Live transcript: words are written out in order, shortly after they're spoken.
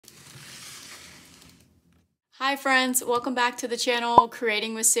Hi friends, welcome back to the channel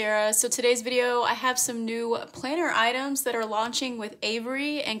Creating with Sarah. So today's video I have some new planner items that are launching with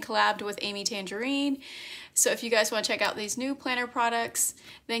Avery and collabed with Tangerine. So if you guys want to check out these new planner products,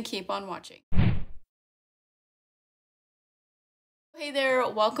 then keep on watching. Hey there,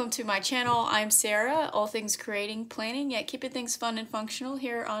 welcome to my channel. I'm Sarah, all things creating, planning, yet keeping things fun and functional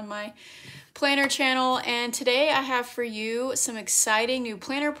here on my planner channel. And today I have for you some exciting new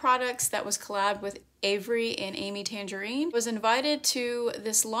planner products that was collabed with Avery and Tangerine. Was invited to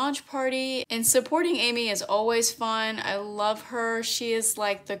this launch party, and supporting Amy is always fun. I love her. She is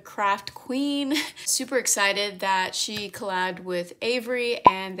like the craft queen. Super excited that she collabed with Avery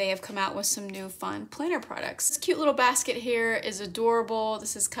and they have come out with some new fun planner products. This cute little basket here is adorable.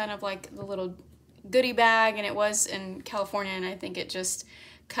 This is kind of like the little goodie bag, and it was in California, and I think it just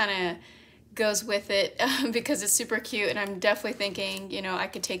kind of goes with it because it's super cute. And I'm definitely thinking, you know, I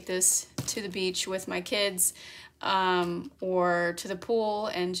could take this to the beach with my kids or to the pool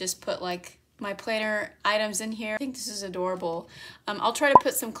and just put like my planner items in here. I think this is adorable. I'll try to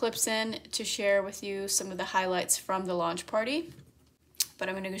put some clips in to share with you some of the highlights from the launch party, but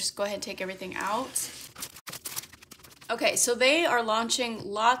I'm gonna just go ahead and take everything out. Okay, so they are launching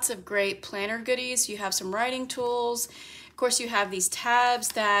lots of great planner goodies. You have some writing tools. Of course, you have these tabs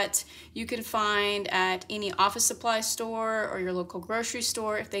that you can find at any office supply store or your local grocery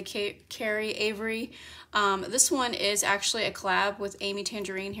store if they carry Avery. This one is actually a collab with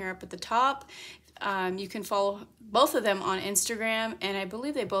Tangerine here up at the top. You can follow both of them on Instagram, and I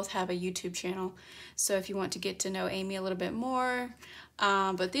believe they both have a YouTube channel. So if you want to get to know Amy a little bit more.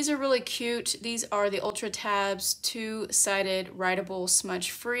 But these are really cute. These are the Ultra Tabs, two-sided, writable,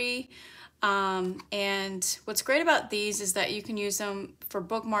 smudge-free. And what's great about these is that you can use them for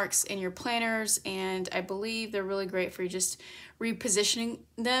bookmarks in your planners, and I believe they're really great for just repositioning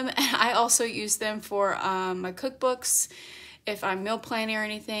them. And I also use them for my cookbooks. If I'm meal planning or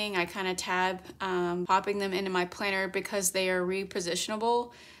anything, I kind of tab popping them into my planner because they are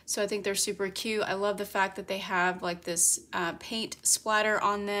repositionable. So I think they're super cute. I love the fact that they have like this paint splatter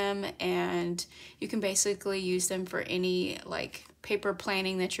on them, and you can basically use them for any like paper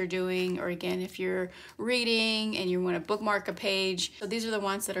planning that you're doing, or again, if you're reading and you want to bookmark a page. So these are the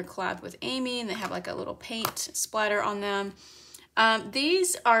ones that are collabed with Amy, and they have like a little paint splatter on them.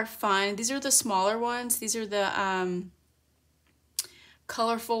 These are fun. These are the smaller ones. These are the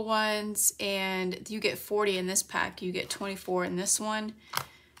colorful ones, and you get 40 in this pack. You get 24 in this one.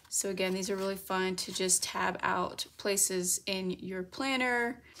 So again, these are really fun to just tab out places in your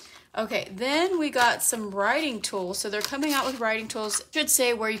planner. Okay, then we got some writing tools. So they're coming out with writing tools. I should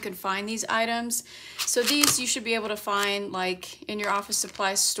say where you can find these items. So these you should be able to find like in your office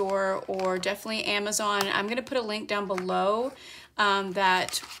supply store or definitely Amazon. I'm gonna put a link down below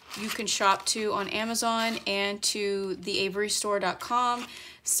that you can shop to on Amazon and to theaverystore.com.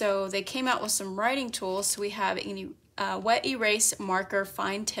 So they came out with some writing tools. So we have a wet erase marker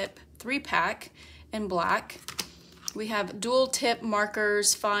fine tip 3-pack in black. We have dual tip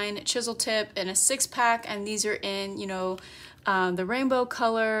markers, fine chisel tip in a 6-pack, and these are in, you know, the rainbow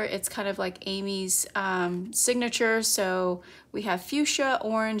color. It's kind of like Amy's signature. So we have fuchsia,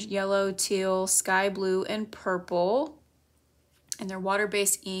 orange, yellow, teal, sky blue, and purple. And they're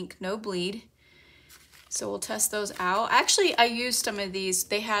water-based ink, no bleed. So we'll test those out. Actually, I used some of these.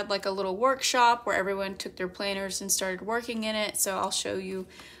 They had like a little workshop where everyone took their planners and started working in it. So I'll show you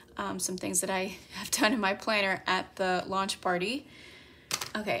some things that I have done in my planner at the launch party.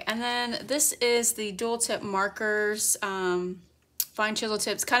 Okay, and then this is the dual tip markers, fine chisel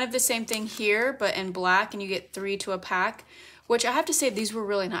tips, kind of the same thing here, but in black, and you get 3 to a pack, which I have to say these were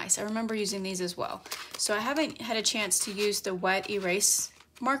really nice. I remember using these as well. So I haven't had a chance to use the wet erase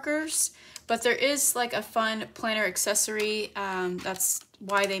markers, but there is like a fun planner accessory. That's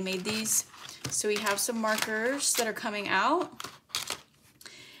why they made these. So we have some markers that are coming out.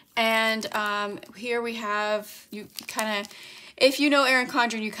 And here we have, you kind of, if you know ERIN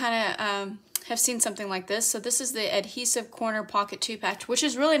CONDREN, you kind of have seen something like this. So this is the adhesive corner pocket 2-pack, which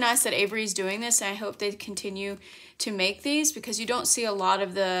is really nice that Avery's doing this. And I hope they continue to make these because you don't see a lot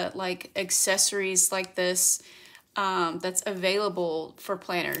of the like accessories like this that's available for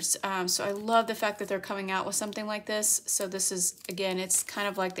planners. So I love the fact that they're coming out with something like this. So this is, again, it's kind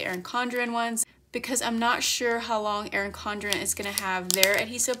of like the ERIN CONDREN ones, because I'm not sure how long ERIN CONDREN is going to have their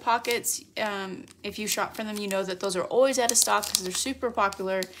adhesive pockets. If you shop for them, you know that those are always out of stock because they're super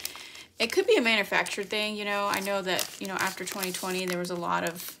popular. It could be a manufactured thing, you know. I know that, you know, after 2020, there was a lot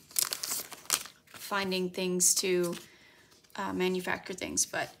of finding things to manufacture things,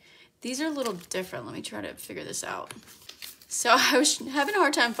 but these are a little different. Let me try to figure this out. So I was having a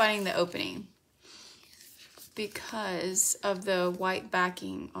hard time finding the opening. because of the white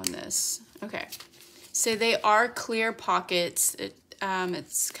backing on this. Okay, so they are clear pockets.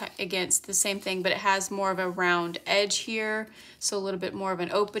 It's against the same thing, but it has more of a round edge here, so a little bit more of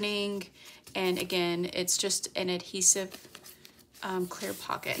an opening. And again, it's just an adhesive clear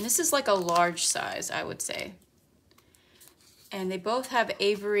pocket. And this is like a large size, I would say. And they both have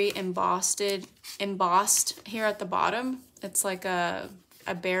Avery embossed here at the bottom. It's like a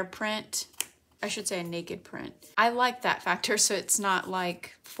bear print. I should say a naked print. I like that factor, so it's not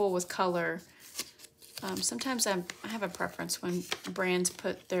like full with color. Sometimes I have a preference when brands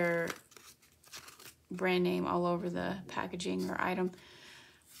put their brand name all over the packaging or item.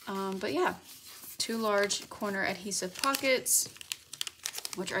 But yeah, 2 large corner adhesive pockets,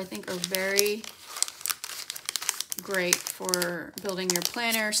 which I think are very great for building your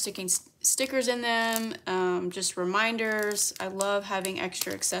planner, sticking stickers in them, just reminders. I love having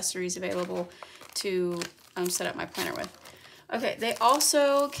extra accessories available to set up my planner with. Okay, they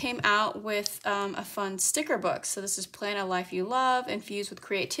also came out with a fun sticker book. So this is Plan a Life You Love, infused with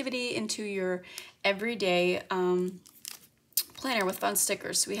creativity into your everyday planner with fun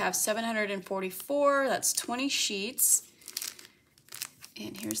stickers. So we have 744, that's 20 sheets.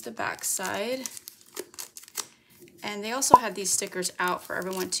 And here's the back side. And they also have these stickers out for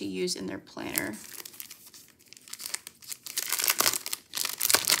everyone to use in their planner.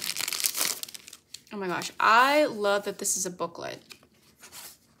 Oh my gosh, I love that this is a booklet.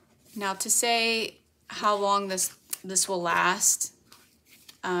 Now, to say how long this will last,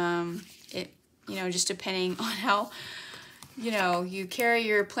 just depending on how, you carry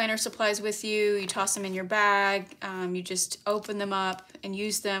your planner supplies with you, you toss them in your bag, you just open them up and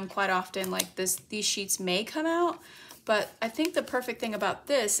use them quite often. Like these sheets may come out, but I think the perfect thing about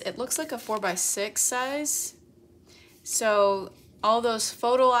this, it looks like a 4x6 size. So all those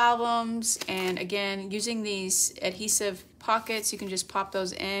photo albums, and again, using these adhesive pockets, you can just pop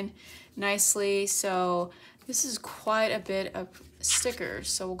those in nicely. So this is quite a bit of stickers.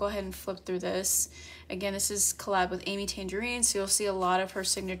 So we'll go ahead and flip through this. Again, this is collab with Tangerine, so you'll see a lot of her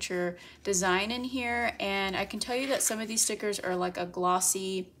signature design in here. And I can tell you that some of these stickers are like a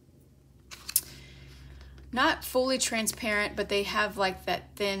glossy, not fully transparent, but they have like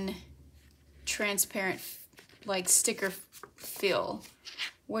that thin, transparent, like sticker feel,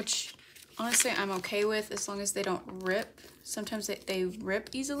 which honestly I'm okay with as long as they don't rip. Sometimes they rip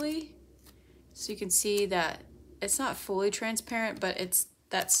easily. So you can see that it's not fully transparent, but it's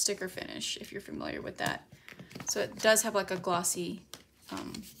that sticker finish, if you're familiar with that. So it does have like a glossy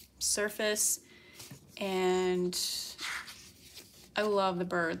surface, and I love the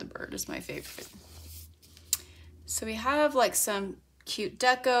bird. The bird is my favorite. So we have like some cute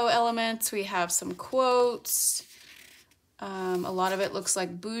deco elements. We have some quotes. A lot of it looks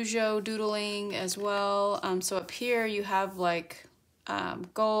like Bujo doodling as well. So up here you have like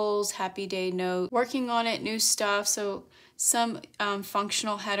goals, happy day note, working on it, new stuff. So some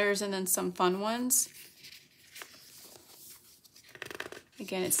functional headers and then some fun ones.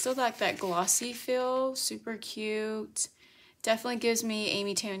 Again, it's still like that glossy feel, super cute. Definitely gives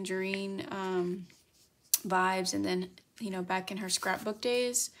me Tangerine vibes, and then, back in her scrapbook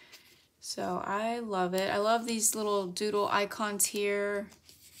days. So I love it. I love these little doodle icons here.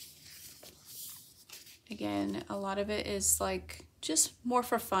 Again, a lot of it is like just more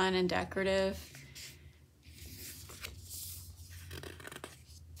for fun and decorative.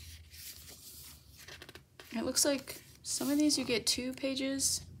 It looks like some of these you get 2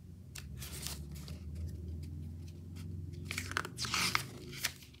 pages.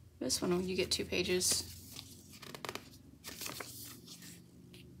 This one you get 2 pages.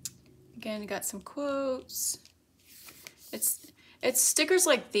 Again, you got some quotes. It's stickers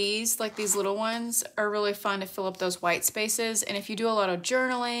like these little ones are really fun to fill up those white spaces. And if you do a lot of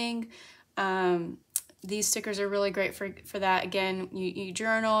journaling, these stickers are really great for that. Again, you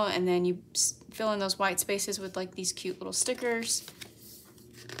journal and then you fill in those white spaces with like these cute little stickers.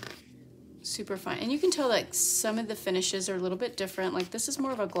 Super fun. And you can tell like some of the finishes are a little bit different. Like this is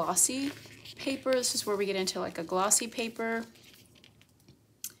more of a glossy paper. This is where we get into like a glossy paper.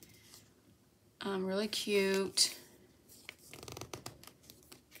 Really cute.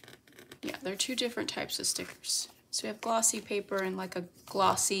 Yeah, they're 2 different types of stickers. So we have glossy paper and like a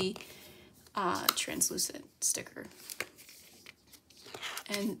glossy translucent sticker.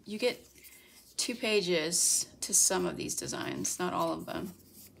 And you get 2 pages to some of these designs, not all of them.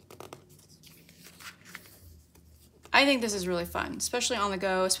 I think this is really fun, especially on the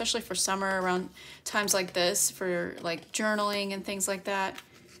go, especially for summer, around times like this, for like journaling and things like that.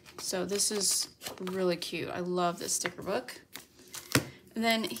 So this is really cute. I love this sticker book. And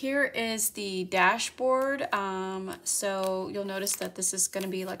And then here is the dashboard. So you'll notice that this is going to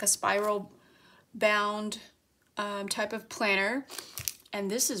be like a spiral bound type of planner. And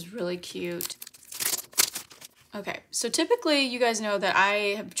this is really cute. Okay, so typically you guys know that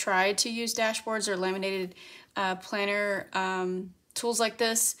I have tried to use dashboards or laminated planner tools like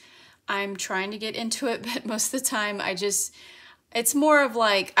this. I'm trying to get into it, but most of the time it's more of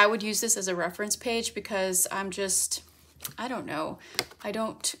like, I would use this as a reference page because I don't know. I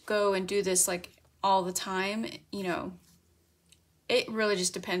don't go and do this like all the time, you know. It really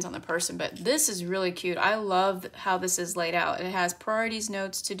just depends on the person, but this is really cute. I love how this is laid out. It has priorities,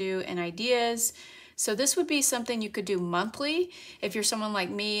 notes to do, and ideas. So this would be something you could do monthly if you're someone like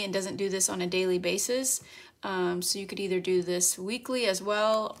me and doesn't do this on a daily basis. So you could either do this weekly as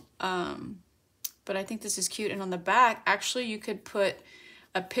well, but I think this is cute. And on the back, actually, you could put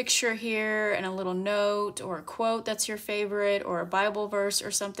a picture here and a little note or a quote that's your favorite, or a Bible verse or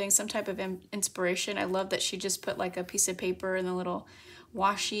something, some type of inspiration. I love that she just put like a piece of paper and a little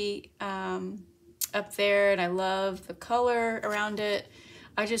washi up there, and I love the color around it.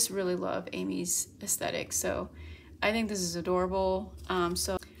 I just really love Amy's aesthetic, so I think this is adorable.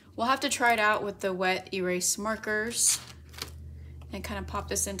 So we'll have to try it out with the wet erase markers and kind of pop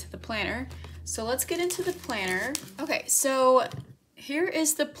this into the planner. So let's get into the planner. Okay, so here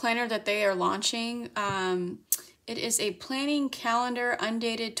is the planner that they are launching. It is a planning calendar,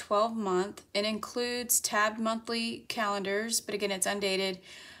 undated 12-month. It includes tabbed monthly calendars, but again, it's undated.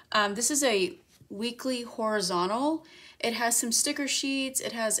 This is a weekly horizontal. It has some sticker sheets.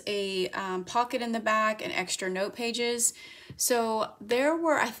 It has a pocket in the back and extra note pages. So there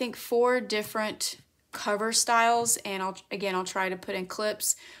were, I think, 4 different cover styles, and I'll try to put in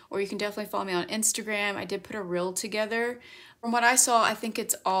clips, or you can definitely follow me on Instagram. I did put a reel together. From what I saw, I think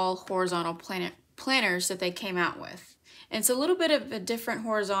it's all horizontal planners that they came out with. And it's a little bit of a different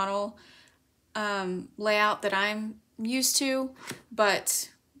horizontal layout that I'm used to, but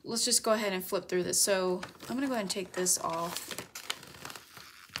let's just go ahead and flip through this. So I'm gonna go ahead and take this off.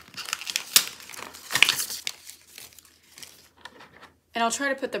 And I'll try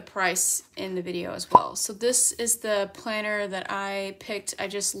to put the price in the video as well. So this is the planner that I picked. I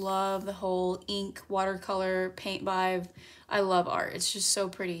just love the whole ink, watercolor, paint vibe. I love art. It's just so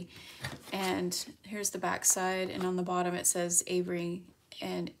pretty. And here's the back side. And on the bottom it says Avery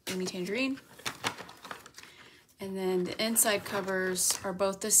and Amy Tangerine. And then the inside covers are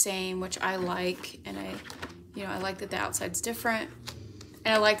both the same, which I like. And I like that the outside's different.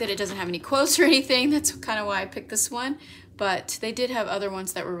 And I like that it doesn't have any quotes or anything. That's kind of why I picked this one. But they did have other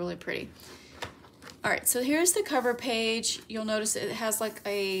ones that were really pretty. All right, so here's the cover page. You'll notice it has like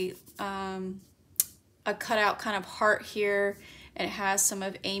a cutout kind of heart here, and it has some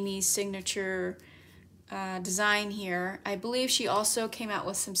of Amy's signature design here. I believe she also came out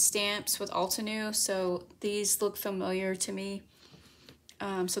with some stamps with Altenew, so these look familiar to me.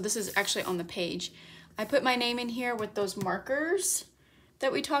 So this is actually on the page. I put my name in here with those markers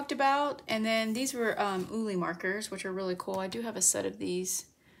that we talked about, and then these were Uli markers, which are really cool. I do have a set of these.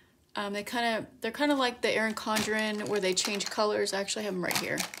 They're kind of like the ERIN CONDREN where they change colors. I actually have them right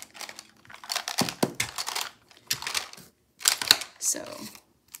here. So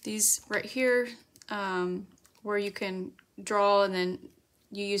these right here, where you can draw and then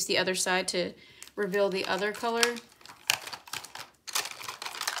you use the other side to reveal the other color.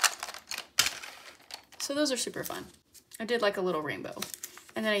 So those are super fun. I did like a little rainbow.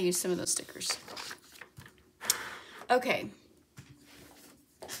 And then I used some of those stickers. Okay.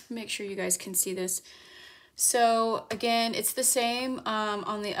 Make sure you guys can see this. So again, it's the same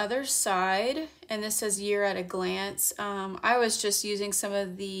on the other side, and this says year at a glance. I was just using some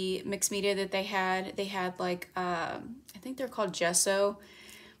of the mixed media that they had. They had like, I think they're called gesso.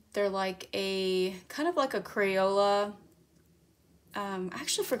 They're like a, kind of like a Crayola. I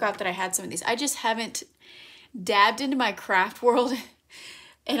actually forgot that I had some of these. I just haven't dabbed into my craft world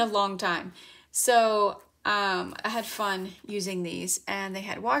in a long time. So I had fun using these, and they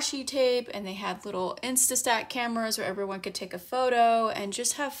had washi tape, and they had little Instastack cameras where everyone could take a photo and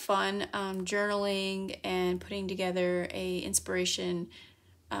just have fun journaling and putting together a inspiration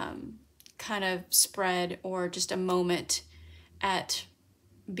kind of spread, or just a moment at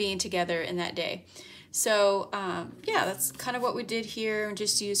being together in that day. So yeah, that's kind of what we did here, and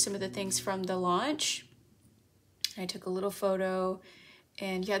just used some of the things from the launch. I took a little photo,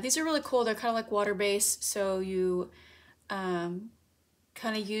 and yeah, these are really cool. They're kind of like water-based, so you kind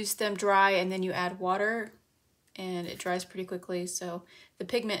of use them dry, and then you add water, and it dries pretty quickly, so the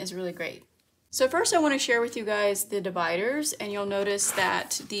pigment is really great. So first I want to share with you guys the dividers, and you'll notice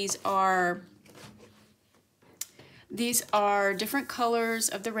that these are These are different colors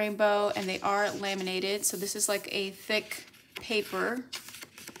of the rainbow and they are laminated. So this is like a thick paper.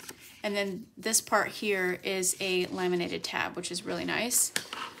 And then this part here is a laminated tab, which is really nice.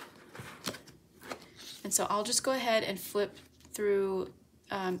 And so I'll just go ahead and flip through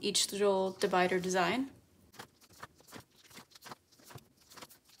each little divider design.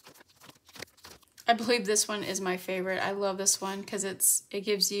 I believe this one is my favorite. I love this one because it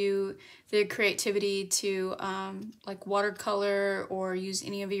gives you the creativity to like watercolor or use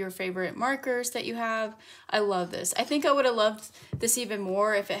any of your favorite markers that you have. I love this. I think I would have loved this even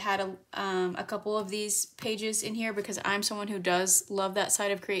more if it had a couple of these pages in here, because I'm someone who does love that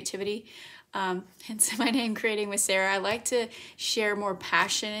side of creativity. Hence my name, Creating with Sarah. I like to share more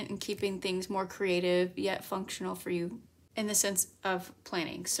passion and keeping things more creative yet functional for you in the sense of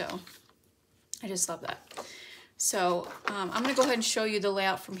planning. So I just love that. So I'm gonna go ahead and show you the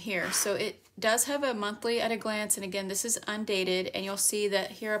layout from here. So it does have a monthly at a glance, and again, this is undated, and you'll see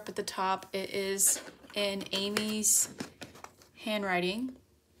that here up at the top, it is in Amy's handwriting.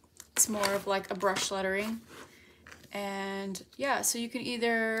 It's more of like a brush lettering. And yeah, so you can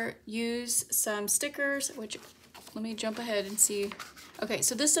either use some stickers, which, let me jump ahead and see. Okay,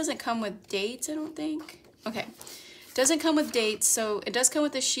 so this doesn't come with dates, I don't think. Okay. Doesn't come with dates, so it does come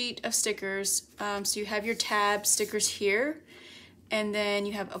with a sheet of stickers. So you have your tab stickers here, and then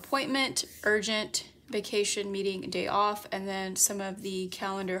you have appointment, urgent, vacation, meeting, day off, and then some of the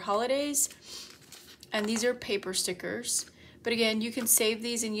calendar holidays. And these are paper stickers. But again, you can save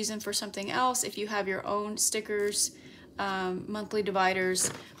these and use them for something else if you have your own stickers, monthly dividers.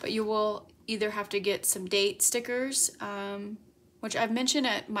 But you will either have to get some date stickers, which I've mentioned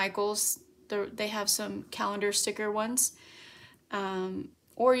at Michael's. They have some calendar sticker ones,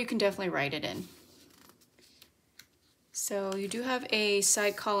 or you can definitely write it in. So you do have a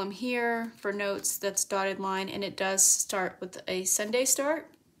side column here for notes that's dotted line, and it does start with a Sunday start.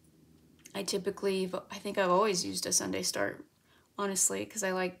 I think I've always used a Sunday start, honestly, because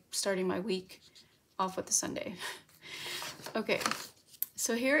I like starting my week off with a Sunday. Okay,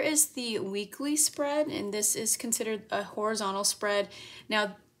 so here is the weekly spread, and this is considered a horizontal spread.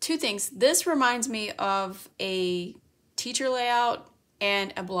 Now, two things. This reminds me of a teacher layout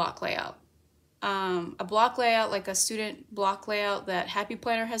and a block layout. A block layout, like a student block layout that Happy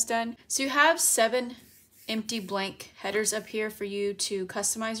Planner has done. So you have 7 empty blank headers up here for you to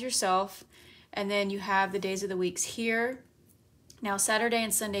customize yourself. And then you have the days of the weeks here. Now Saturday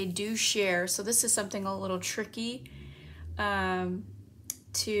and Sunday do share, so this is something a little tricky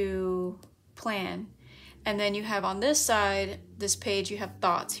to plan. And then you have on this side, this page, you have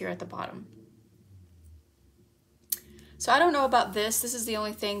thoughts here at the bottom. So I don't know about this. This is the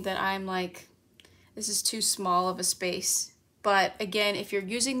only thing that I'm like, this is too small of a space. But again, if you're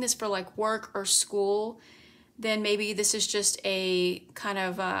using this for like work or school, then maybe this is just a kind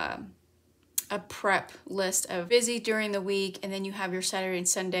of a prep list of busy during the week, and then you have your Saturday and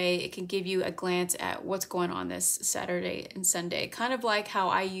Sunday. It can give you a glance at what's going on this Saturday and Sunday. Kind of like how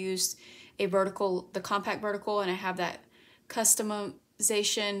I used a vertical, the compact vertical, and I have that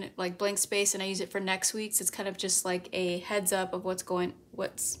customization, like blank space, and I use it for next week's. It's kind of just like a heads up of what's coming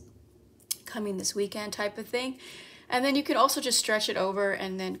this weekend type of thing. And then you can also just stretch it over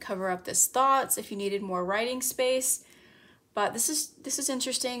and then cover up this thoughts if you needed more writing space. But this is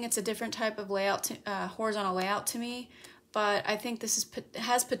interesting. It's a different type of layout, horizontal layout to me. But I think this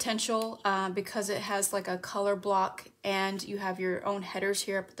has potential because it has like a color block, and you have your own headers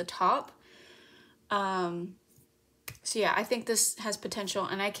here up at the top. So yeah, I think this has potential,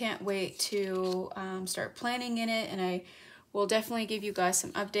 and I can't wait to start planning in it, and I will definitely give you guys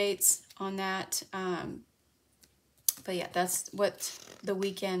some updates on that. But yeah, that's what the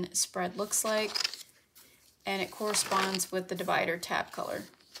weekend spread looks like, and it corresponds with the divider tab color.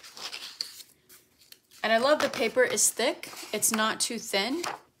 And I love the paper is thick. It's not too thin.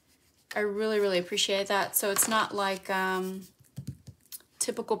 I really, really appreciate that. So it's not like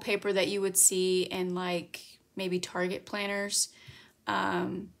typical paper that you would see in like maybe Target planners, or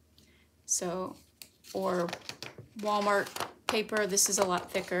Walmart paper. This is a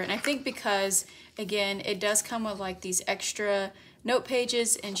lot thicker. And I think because, again, it does come with like these extra note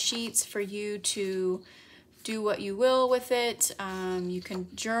pages and sheets for you to do what you will with it. You can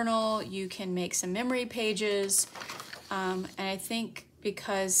journal, you can make some memory pages. And I think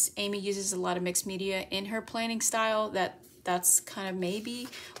because Amy uses a lot of mixed media in her planning style, that's kind of maybe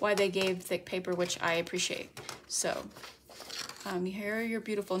why they gave thick paper, which I appreciate. So here are your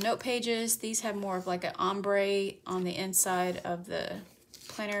beautiful note pages. These have more of like an ombre on the inside of the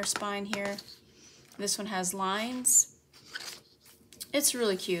planner spine here. This one has lines. It's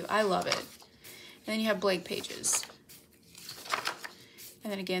really cute. I love it. And then you have blank pages.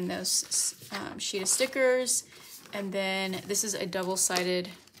 And then again, those sheet of stickers. And then this is a double-sided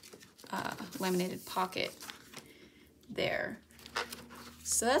laminated pocket there.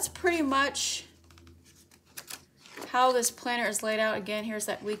 So that's pretty much how this planner is laid out. Again, here's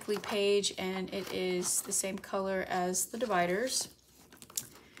that weekly page, and it is the same color as the dividers.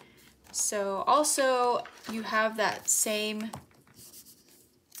 So also you have that same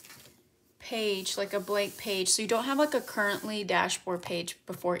page, like a blank page. So you don't have like a currently dashboard page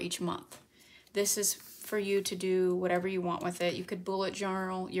before each month. This is for you to do whatever you want with it. You could bullet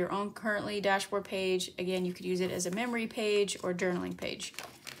journal your own currently dashboard page. Again, you could use it as a memory page or journaling page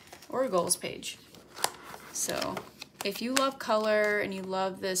or a goals page. So if you love color and you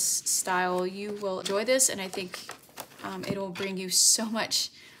love this style, you will enjoy this, and I think it'll bring you so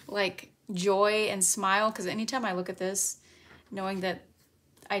much like joy and smile, because anytime I look at this, knowing that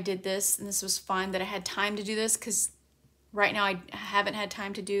I did this and this was fun, that I had time to do this, because right now I haven't had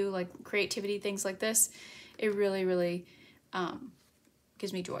time to do like creativity things like this, it really, really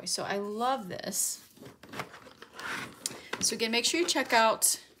gives me joy. So I love this. So again, make sure you check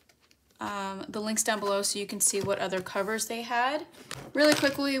out the links down below so you can see what other covers they had. Really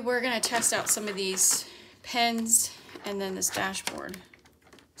quickly, we're gonna test out some of these pens and then this dashboard.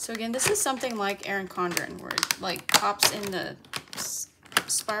 So again, this is something like ERIN CONDREN, where it like pops in the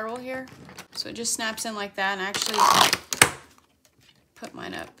spiral here. So it just snaps in like that, and I actually put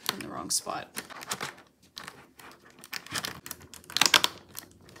mine up in the wrong spot.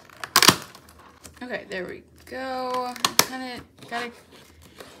 Okay, there we go. Gotta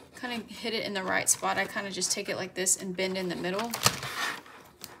hit it in the right spot. I kind of just take it like this and bend in the middle.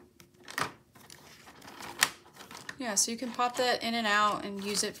 Yeah, so you can pop that in and out and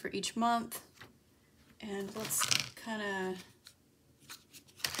use it for each month. And let's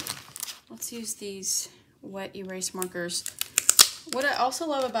use these wet erase markers. What I also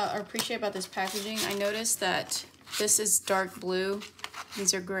love about, or appreciate about this packaging, I noticed that this is dark blue.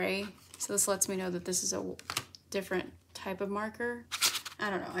 These are gray. So this lets me know that this is a different type of marker. I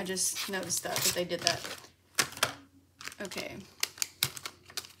don't know, I just noticed that they did that. Okay.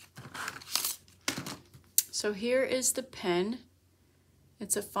 So here is the pen.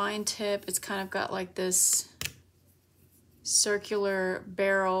 It's a fine tip. It's kind of got like this circular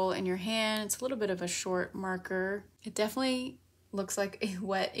barrel in your hand. It's a little bit of a short marker. It definitely looks like a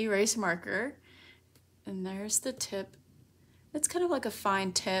wet erase marker. And there's the tip. It's kind of like a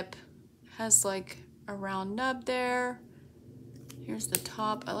fine tip. Has like a round nub there. Here's the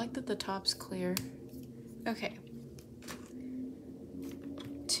top. I like that the top's clear. Okay.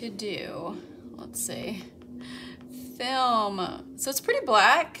 To do, let's see. Film. So it's pretty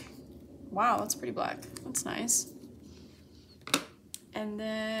black. Wow, that's pretty black. That's nice. And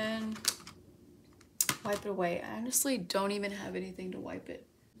then wipe it away. I honestly don't even have anything to wipe it.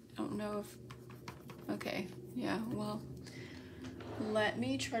 I don't know if, okay, yeah, well, let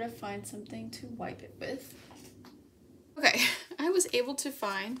me try to find something to wipe it with. Okay, I was able to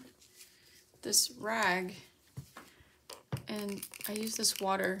find this rag, and I use this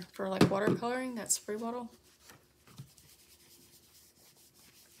water for like watercoloring, that spray bottle.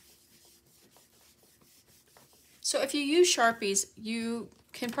 So if you use Sharpies, you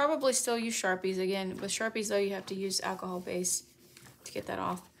can probably still use Sharpies. Again, with Sharpies though, you have to use alcohol base to get that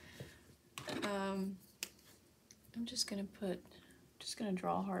off. I'm just gonna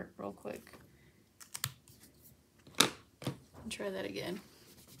draw a heart real quick. And try that again.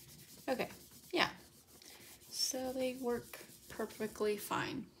 Okay, yeah. So they work perfectly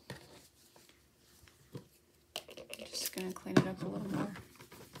fine. I'm just gonna clean it up a little more.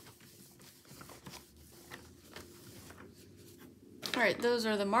 All right, those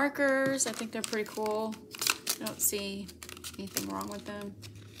are the markers. I think they're pretty cool. I don't see anything wrong with them.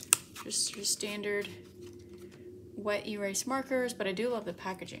 Just your standard wet erase markers, but I do love the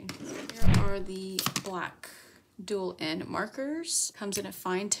packaging. Here are the black dual end markers. Comes in a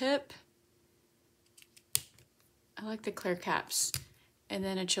fine tip. I like the clear caps. And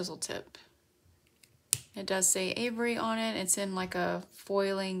then a chisel tip. It does say Avery on it. It's in like a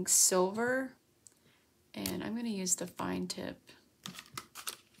foiling silver. And I'm gonna use the fine tip.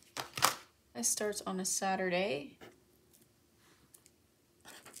 This starts on a Saturday.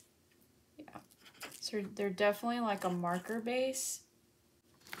 Yeah, so they're definitely like a marker base.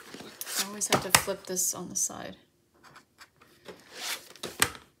 I always have to flip this on the side.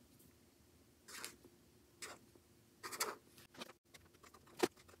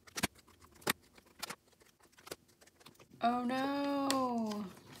 Oh no!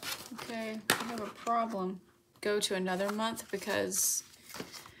 Okay, I have a problem. Go to another month because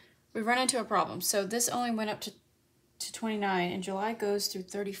we run into a problem. So this only went up to 29, and July goes through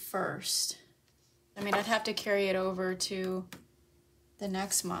 31st. I mean, I'd have to carry it over to the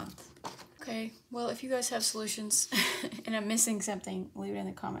next month. Okay, well, if you guys have solutions and I'm missing something, leave it in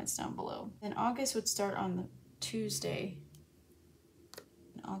the comments down below. Then August would start on the Tuesday.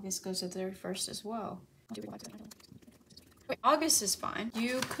 And August goes to the 31st as well. Wait, August is fine.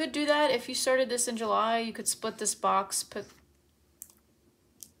 You could do that if you started this in July. You could split this box, if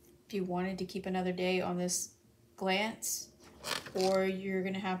you wanted to keep another day on this glance, or you're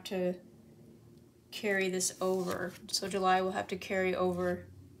gonna have to carry this over. So July will have to carry over.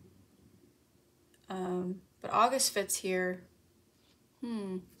 But August fits here.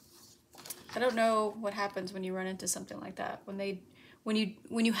 I don't know what happens when you run into something like that. When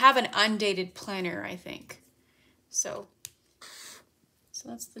you have an undated planner, I think. So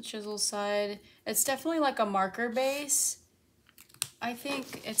that's the chisel side. It's definitely like a marker base. I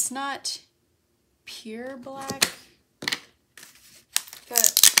think it's not pure black,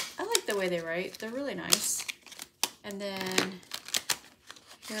 but I like the way they write. They're really nice. And then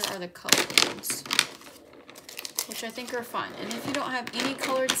here are the colored ones, which I think are fun. And if you don't have any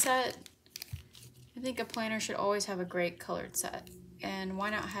colored set, I think a planner should always have a great colored set. And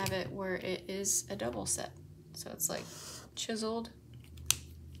why not have it where it is a double set? So it's like chiseled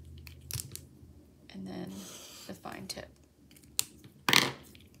and then the fine tip.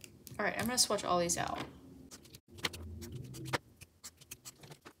 All right, I'm gonna swatch all these out.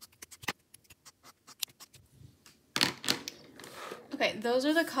 Okay, those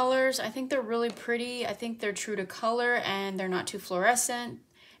are the colors. I think they're really pretty. I think they're true to color and they're not too fluorescent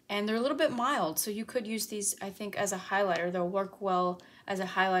and they're a little bit mild. So you could use these, I think, as a highlighter. They'll work well as a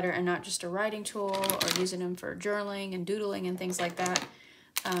highlighter and not just a writing tool, or using them for journaling and doodling and things like that.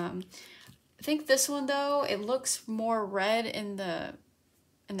 I think this one though, it looks more red in the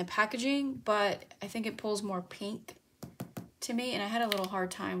packaging, but I think it pulls more pink to me, and I had a little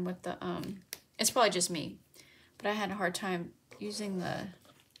hard time with the, it's probably just me, but I had a hard time using the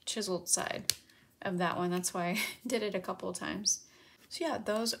chiseled side of that one. That's why I did it a couple of times. So yeah,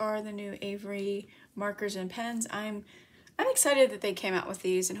 those are the new Avery markers and pens. I'm excited that they came out with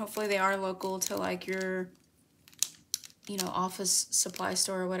these, and hopefully they are local to like your, you know, office supply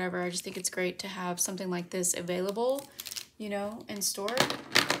store or whatever. I just think it's great to have something like this available, you know, in store.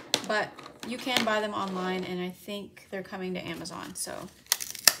 But you can buy them online, and I think they're coming to Amazon. So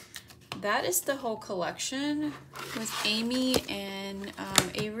that is the whole collection with Amy and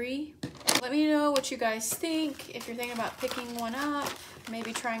Avery. Let me know what you guys think. If you're thinking about picking one up,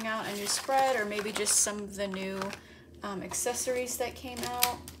 maybe trying out a new spread, or maybe just some of the new accessories that came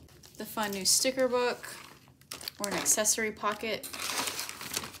out. The fun new sticker book, or an accessory pocket.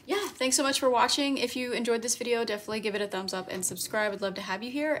 Yeah, thanks so much for watching. If you enjoyed this video, definitely give it a thumbs up and subscribe. I'd love to have you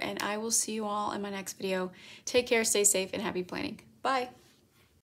here, and I will see you all in my next video. Take care, stay safe, and happy planning. Bye.